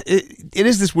 Yeah, it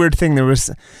is this weird thing. There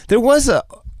was a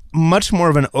much more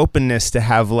of an openness to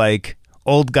have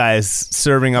old guys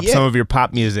serving up some of your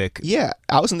pop music. Yeah,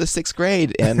 I was in the 6th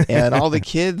grade, and all the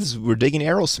kids were digging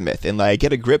Aerosmith, and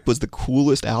Get a Grip was the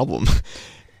coolest album.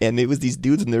 And it was these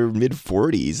dudes in their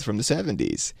mid-40s from the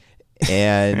 70s.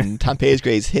 And Tom Petty's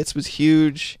Greatest Hits was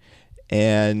huge.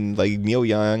 And like Neil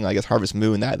Young, I guess Harvest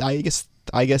Moon, that I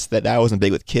guess that wasn't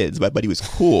big with kids, but he was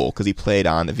cool because he played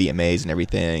on the VMAs and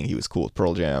everything. He was cool with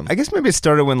Pearl Jam. I guess maybe it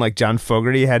started when like John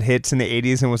Fogerty had hits in the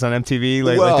 80s and was on MTV.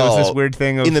 Like there was this weird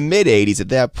thing of... In the mid-80s, at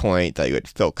that point, like, you had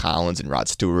Phil Collins and Rod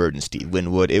Stewart and Steve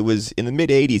Winwood. It was in the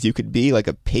mid-80s, you could be like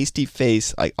a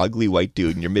pasty-faced, like ugly white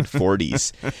dude in your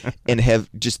mid-40s and have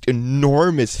just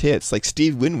enormous hits. Like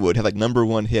Steve Winwood had like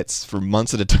 #1 hits for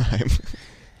months at a time.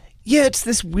 Yeah, it's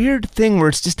this weird thing where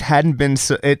it's just hadn't been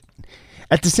so...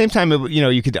 At the same time,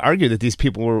 you could argue that these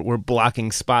people were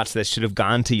blocking spots that should have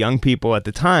gone to young people at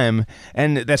the time,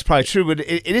 and that's probably true. But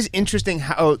it is interesting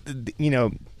how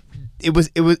it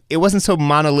wasn't so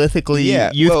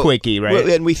monolithically youthquakey, right? Well,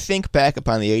 and we think back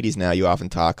upon the 80s now, you often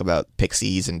talk about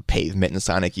Pixies and Pavement and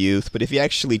Sonic Youth, but if you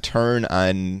actually turn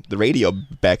on the radio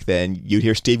back then, you'd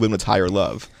hear Steve Winwood's Higher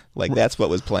Love. Like, that's what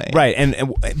was playing. Right, and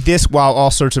this while all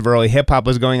sorts of early hip-hop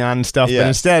was going on and stuff, but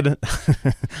instead,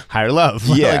 Higher Love.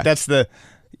 Yeah. Like, that's the...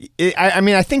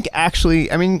 I think actually,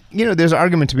 there's an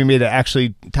argument to be made that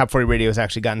actually Top 40 Radio has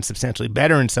actually gotten substantially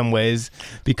better in some ways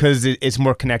because it's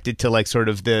more connected to, like, sort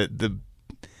of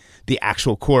the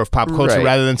actual core of pop culture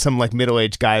rather than some, like,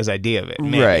 middle-aged guy's idea of it.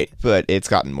 Maybe. Right, but it's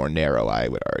gotten more narrow, I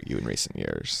would argue, in recent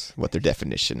years, what their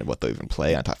definition of what they'll even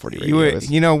play on Top 40 Radio is.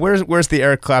 Where's the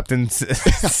Eric Clapton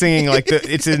singing, like,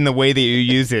 it's in the way that you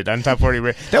use it on Top 40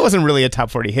 Radio? That wasn't really a Top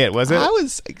 40 hit, was it?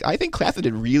 I think Clapton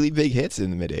did really big hits in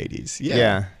the mid-'80s.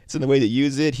 Yeah. It's in the way that you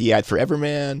use it. He had Forever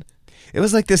Man. It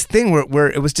was like this thing where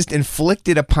it was just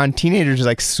inflicted upon teenagers,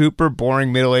 like super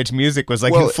boring middle-aged music was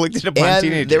like inflicted upon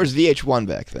teenagers. There was VH1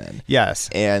 back then. Yes.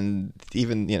 And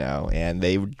even, and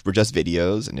they were just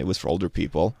videos and it was for older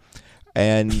people.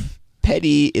 And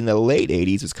Petty in the late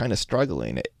 80s was kind of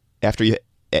struggling after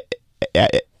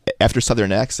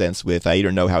Southern Accents with I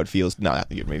Don't Know How It Feels. No, not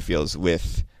It Feels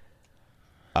with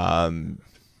Don't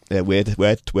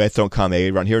Come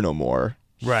Around Here No More.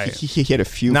 Right. He had a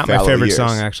few Not my favorite years.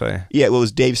 song, actually. Yeah, well, it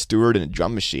was Dave Stewart and a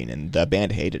Drum Machine, and the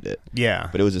band hated it. Yeah.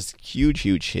 But it was this huge,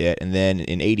 huge hit. And then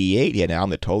in 88, he had an album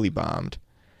that totally bombed.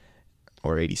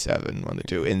 Or 87, one of the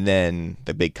two. And then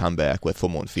the big comeback with Full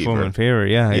Moon Fever. Full Moon Fever,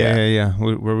 yeah.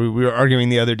 We were arguing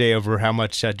the other day over how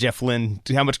much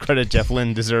credit Jeff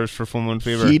Lynne deserves for Full Moon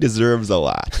Fever. He deserves a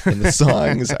lot. And the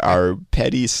songs are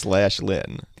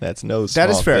Petty/Lynne. That's no small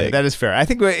That is fair. thing. That is fair. I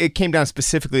think it came down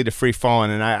specifically to Free Fallin',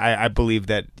 and I believe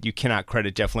that you cannot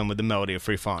credit Jeff Lynne with the melody of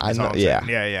Free Fallin'. I know,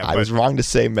 Yeah. I was wrong to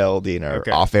say melody in our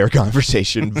off-air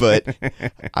conversation, but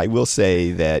I will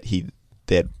say that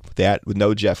that with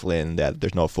no Jeff Lynne, that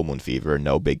there's no Full Moon Fever,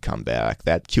 no big comeback.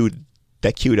 That queued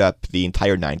up the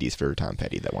entire 90s for Tom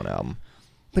Petty, that one album.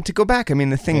 But to go back,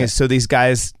 the thing is, so these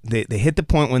guys, they hit the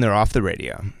point when they're off the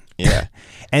radio. Yeah.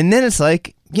 And then it's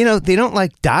like, they don't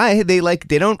like die. They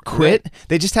don't quit. Right.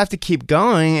 They just have to keep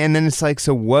going. And then it's like,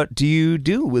 so what do you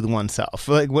do with oneself?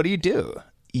 Like, what do you do?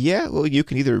 Yeah, well, you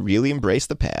can either really embrace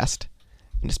the past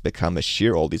and just become a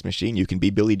sheer oldies machine. You can be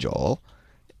Billy Joel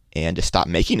and just stop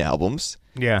making albums.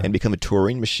 Yeah. And become a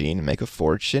touring machine and make a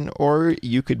fortune. Or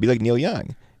you could be like Neil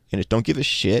Young and just don't give a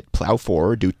shit, plow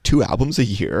forward, do 2 albums a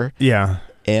year. Yeah.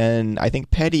 And I think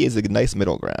Petty is a nice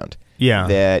middle ground. Yeah.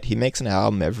 That he makes an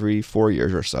album every 4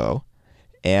 years or so,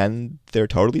 and they're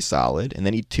totally solid, and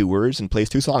then he tours and plays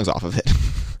 2 songs off of it.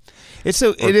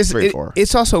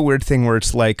 It's also a weird thing where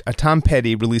it's like a Tom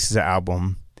Petty releases an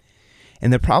album,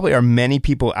 and there probably are many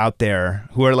people out there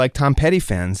who are like Tom Petty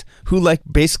fans who like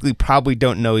basically probably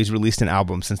don't know he's released an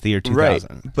album since the year 2000.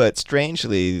 Right. But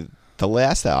strangely, the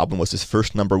last album was his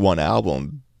first #1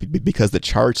 album because the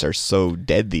charts are so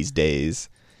dead these days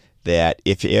that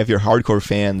if your hardcore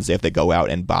fans, if they go out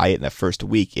and buy it in the first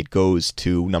week, it goes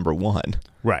to #1.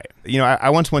 Right. I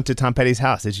once went to Tom Petty's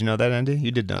house. Did you know that, Andy? You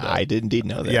did know that. I did indeed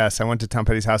know that. Yes, I went to Tom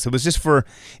Petty's house. It was for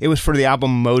the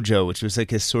album Mojo, which was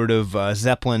like his sort of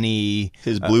Zeppelin-y...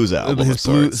 His blues album.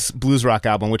 His blues rock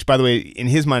album, which, by the way, in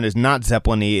his mind is not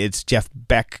Zeppelin-y. It's Jeff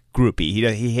Beck groupie.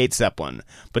 He hates Zeppelin.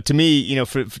 But to me,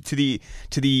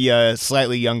 to the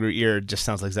slightly younger ear, it just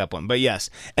sounds like Zeppelin. But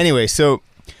yes. Anyway, so...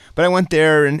 But I went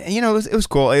there, and it was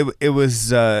cool. It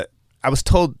was I was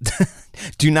told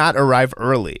do not arrive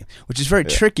early, which is very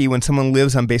tricky when someone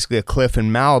lives on basically a cliff in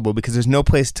Malibu because there's no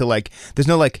place to there's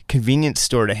no convenience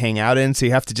store to hang out in, so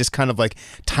you have to just kind of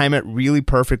time it really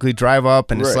perfectly, drive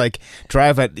up, and it's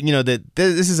drive at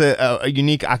this is a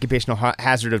unique occupational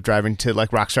hazard of driving to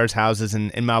rock stars' houses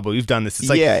in Malibu. You've done this.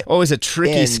 It's always a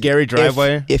tricky, scary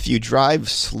driveway. If you drive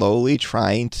slowly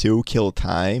trying to kill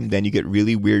time, then you get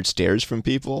really weird stares from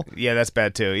people. Yeah, that's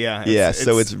bad too. Yeah.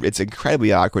 So it's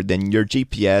incredibly awkward. Then your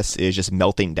GPS is just just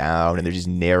melting down, and there's these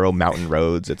narrow mountain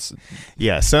roads. It's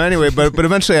So anyway, but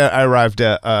eventually I arrived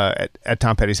at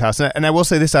Tom Petty's house, and I will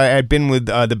say this: I had been with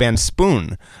the band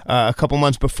Spoon a couple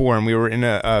months before, and we were in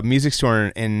a music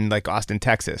store in like Austin,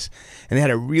 Texas, and they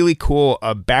had a really cool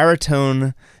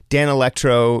baritone Dan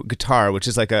Electro guitar, which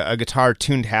is like a guitar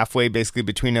tuned halfway, basically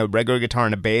between a regular guitar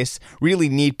and a bass. Really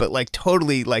neat, but like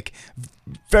totally like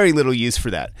very little use for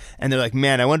that. And they're like,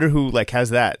 man, I wonder who like has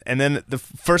that. And then the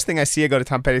first thing I see, I go to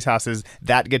Tom Petty's house, is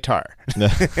that guitar.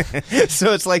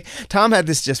 So it's like Tom had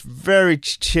this just very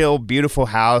chill, beautiful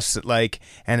house, like,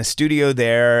 and a studio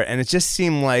there, and it just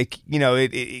seemed like, you know,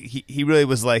 he really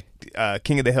was like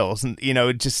king of the hills, and you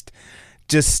know, just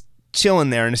chilling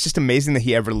there, and it's just amazing that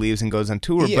he ever leaves and goes on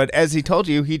tour. But as he told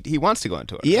you, he wants to go on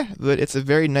tour. Yeah, but it's a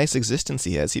very nice existence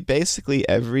he has. He basically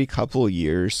every couple of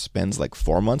years spends like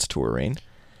 4 months touring,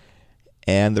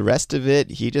 and the rest of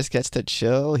it he just gets to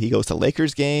chill. He goes to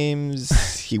Lakers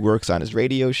games. He works on his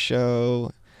radio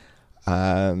show.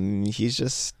 He's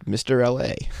just Mr.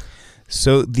 LA.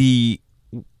 So the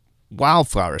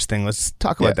Wildflowers thing, let's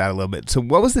talk about that a little bit. So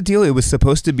what was the deal? It was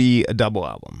supposed to be a double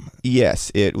album.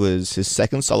 Yes, it was his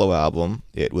second solo album.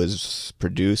 It was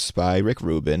produced by Rick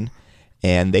Rubin,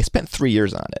 and they spent 3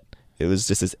 years on it. It was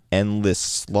just this endless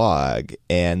slog,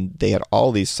 and they had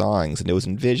all these songs, and it was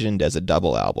envisioned as a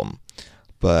double album,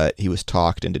 but he was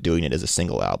talked into doing it as a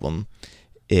single album.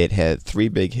 It had 3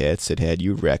 big hits. It had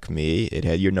You Wreck Me. It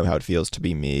had You Know How It Feels to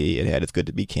Be Me. It had It's Good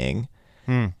to Be King.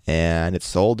 And it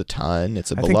sold a ton. I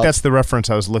think that's the reference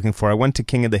I was looking for. I went to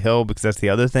King of the Hill because that's the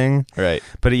other thing. Right.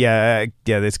 But yeah,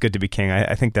 it's Good to Be King.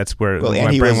 I think that's where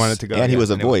my brain wanted to go. And he was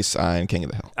a voice on King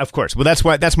of the Hill. Of course. Well, that's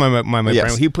my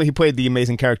Yes. brain. He played the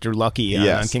amazing character Lucky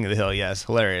on King of the Hill. Yes,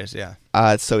 hilarious. Yeah.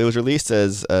 So it was released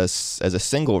as a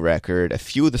single record. A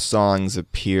few of the songs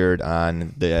appeared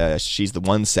on the She's the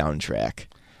One soundtrack.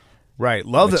 Right,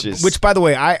 love that. Which, by the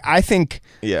way, I think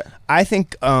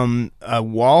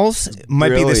Walls might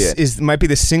be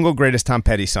the single greatest Tom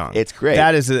Petty song. It's great.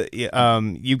 That is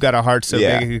You've Got a Heart So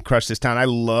Big It Could Crush This Town. I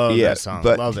love that song.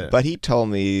 Love it. But he told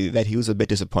me that he was a bit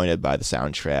disappointed by the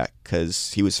soundtrack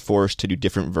because he was forced to do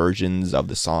different versions of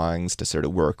the songs to sort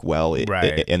of work well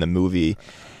in the movie,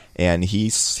 and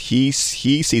he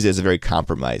sees it as a very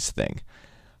compromised thing.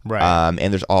 Right.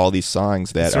 And there's all these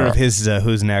songs that sort of his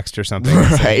Who's Next or something.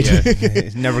 Right.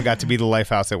 It never got to be the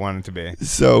Lifehouse it wanted to be.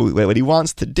 So what he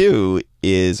wants to do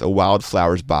is a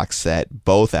Wildflowers box set,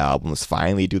 both albums,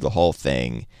 finally do the whole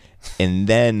thing, and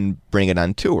then bring it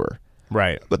on tour.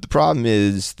 Right. But the problem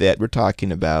is that we're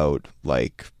talking about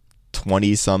like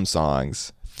 20-some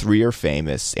songs, 3 are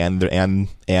famous, and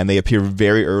they appear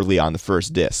very early on the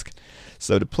first disc.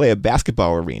 So to play a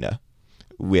basketball arena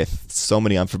with so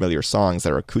many unfamiliar songs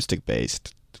that are acoustic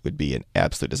based would be an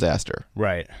absolute disaster.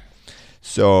 Right.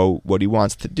 So what he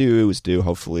wants to do is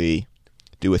hopefully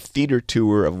do a theater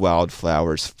tour of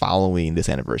Wildflowers following this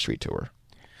anniversary tour.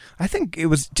 I think it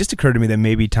was just occurred to me that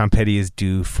maybe Tom Petty is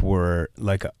due for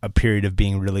like a period of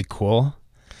being really cool.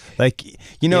 Like,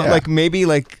 you know, like maybe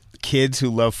like kids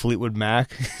who love Fleetwood Mac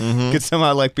could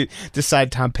somehow like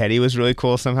decide Tom Petty was really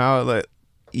cool somehow. Like,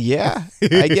 yeah,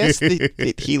 I guess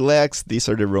he lacks the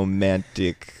sort of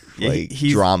romantic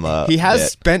drama. He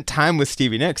has spent time with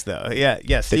Stevie Nicks, though.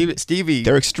 Yeah. Stevie.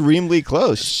 They're extremely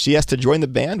close. She has to join the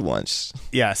band once.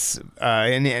 Yes,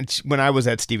 and when I was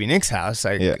at Stevie Nicks' house,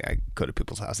 I go to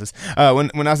people's houses. When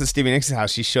I was at Stevie Nicks'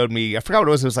 house, she showed me. I forgot what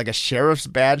it was. It was like a sheriff's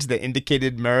badge that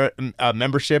indicated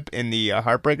membership in the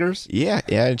Heartbreakers. Yeah,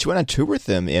 and she went on tour with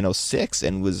them in 2006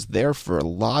 and was there for a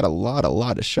lot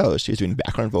of shows. She was doing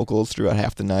background vocals throughout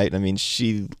half the night. I mean,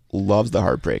 she loves the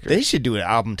Heartbreakers. They should do an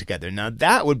album together. Now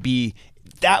that would be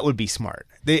smart.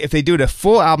 If they do it a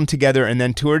full album together and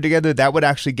then tour together, that would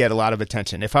actually get a lot of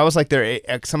attention. If I was like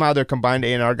somehow their combined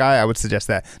A&R guy, I would suggest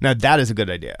that. Now that is a good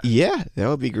idea. Yeah, that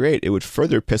would be great. It would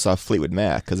further piss off Fleetwood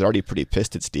Mac because they're already pretty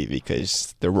pissed at Stevie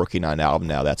because they're working on an album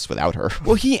now that's without her.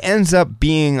 Well, he ends up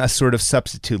being a sort of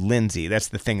substitute Lindsay. That's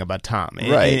the thing about Tom.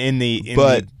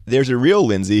 But there's a real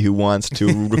Lindsay who wants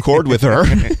to record with her,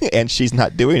 and she's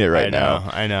not doing it right now.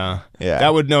 I know. Yeah.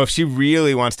 That would know if she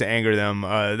really wants to anger them.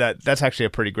 That's actually a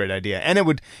pretty great idea, and it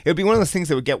would be one of those things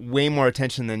that would get way more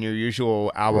attention than your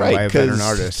usual album by a veteran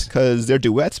artist. Because their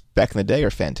duets back in the day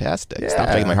are fantastic. Yeah. Stop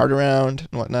Taking My Heart Around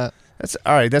and whatnot. That's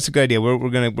all right. That's a good idea. We're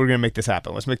gonna make this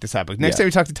happen. Let's make this happen. Next time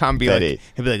we talk to Tom, he'll be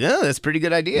like, "Oh, that's a pretty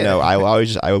good idea." No,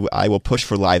 I will push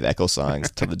for live Echo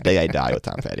songs till the day I die with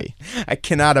Tom Petty. I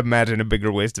cannot imagine a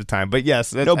bigger waste of time. But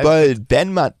yes, but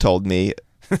Ben Mott told me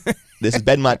This is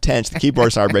Benmont Tench, the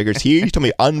keyboardist Heartbreakers. He told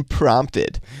me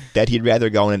unprompted that he'd rather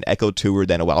go on an Echo tour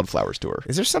than a Wildflowers tour.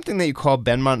 Is there something that you call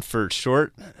Benmont for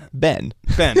short? Ben.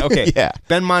 Okay. Yeah.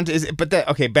 Benmont is, but that,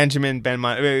 okay, Benjamin,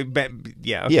 Benmont,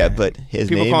 yeah, okay. Yeah, but his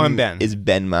People name call him Ben. is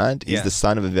Benmont. He's Yeah. the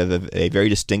son of a very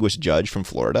distinguished judge from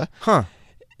Florida. Huh.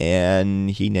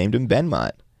 And he named him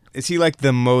Benmont. Is he like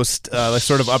the most like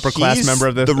sort of upper class member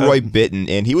of the Roy Bittan,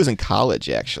 and he was in college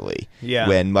actually. Yeah.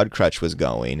 When Mudcrutch was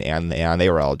going, and they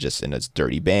were all just in a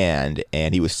dirty band,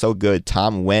 and he was so good.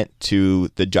 Tom went to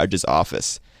the judge's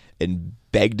office and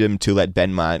begged him to let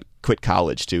Benmont quit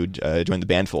college to join the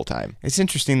band full time. It's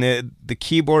interesting that the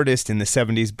keyboardist in the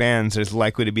 70s bands is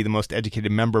likely to be the most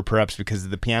educated member, perhaps because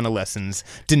the piano lessons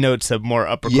denotes a more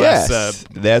upper class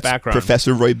that's background.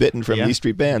 Professor Roy Bittan from Yeah. Lee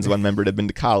Street Bands, one member to have been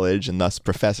to college and thus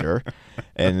professor.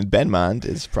 And Benmont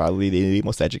is probably the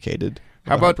most educated.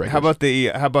 How about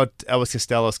Elvis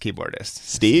Costello's keyboardist?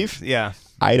 Steve? Yeah.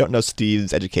 I don't know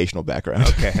Steve's educational background.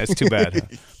 Okay, that's too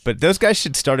bad. But those guys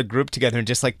should start a group together and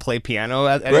just like play piano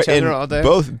at Right, each other and all day.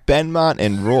 both Benmont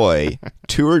and Roy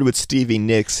toured with Stevie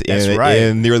Nicks That's right.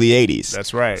 in the early '80s.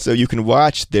 That's right. So you can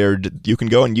watch you can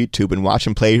go on YouTube and watch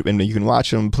them play, and you can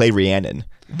watch them play Rhiannon.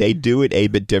 They do it a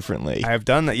bit differently. I have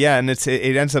done that, yeah, and it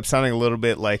ends up sounding a little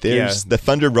bit like There's the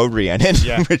Thunder Road Rhiannon,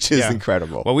 Yeah, which is yeah.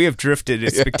 incredible. Well, we have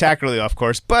drifted spectacularly off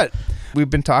course, but we've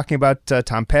been talking about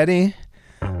Tom Petty,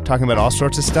 talking about all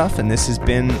sorts of stuff, and this has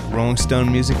been Rolling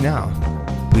Stone Music Now.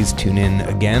 Please tune in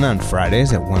again on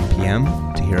Fridays at 1 p.m.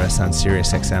 to hear us on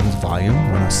SiriusXM's Volume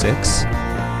 106,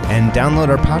 and download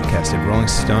our podcast at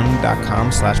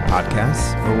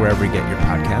rollingstone.com/podcasts or wherever you get your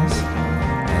podcasts,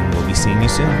 and we'll be seeing you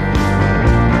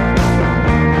soon.